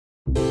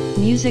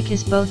Music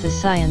is both a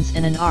science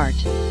and an art.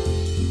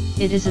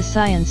 It is a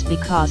science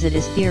because it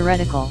is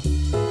theoretical.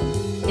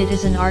 It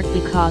is an art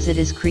because it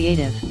is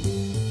creative.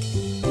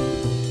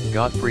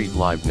 Gottfried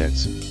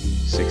Leibniz,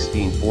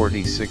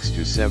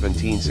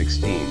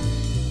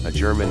 1646–1716, a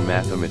German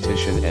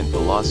mathematician and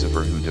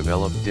philosopher who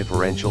developed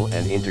differential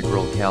and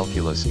integral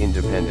calculus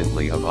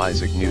independently of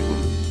Isaac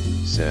Newton,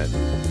 said,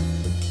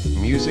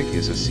 "Music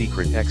is a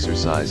secret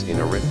exercise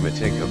in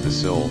arithmetic of the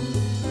soul,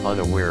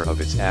 unaware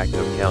of its act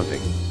of counting."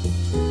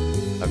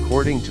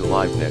 According to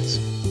Leibniz,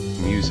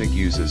 music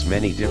uses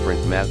many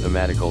different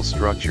mathematical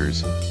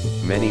structures,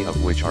 many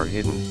of which are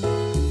hidden.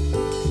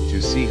 To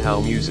see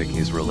how music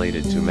is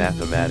related to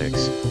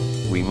mathematics,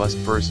 we must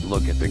first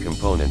look at the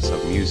components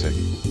of music.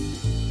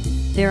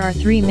 There are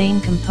three main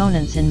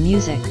components in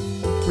music: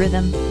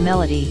 rhythm,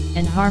 melody,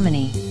 and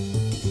harmony.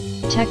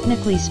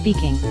 Technically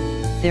speaking,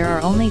 there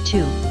are only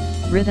two: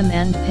 rhythm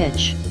and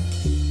pitch.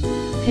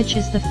 Pitch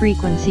is the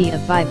frequency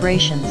of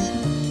vibrations,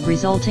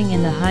 resulting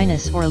in the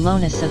highness or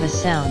lowness of a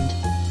sound,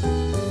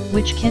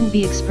 which can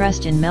be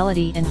expressed in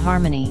melody and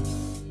harmony.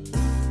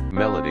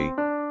 Melody,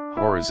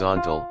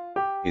 horizontal,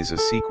 is a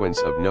sequence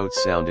of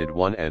notes sounded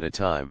one at a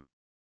time.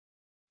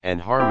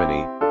 And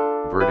harmony,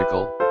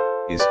 vertical,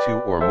 is two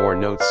or more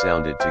notes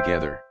sounded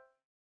together.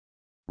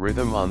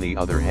 Rhythm, on the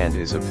other hand,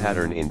 is a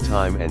pattern in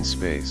time and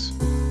space.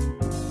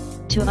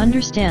 To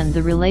understand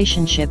the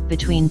relationship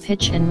between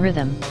pitch and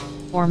rhythm,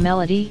 or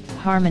melody,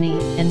 harmony,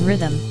 and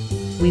rhythm,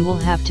 we will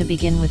have to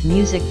begin with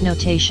music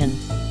notation.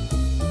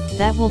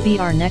 That will be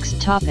our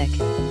next topic.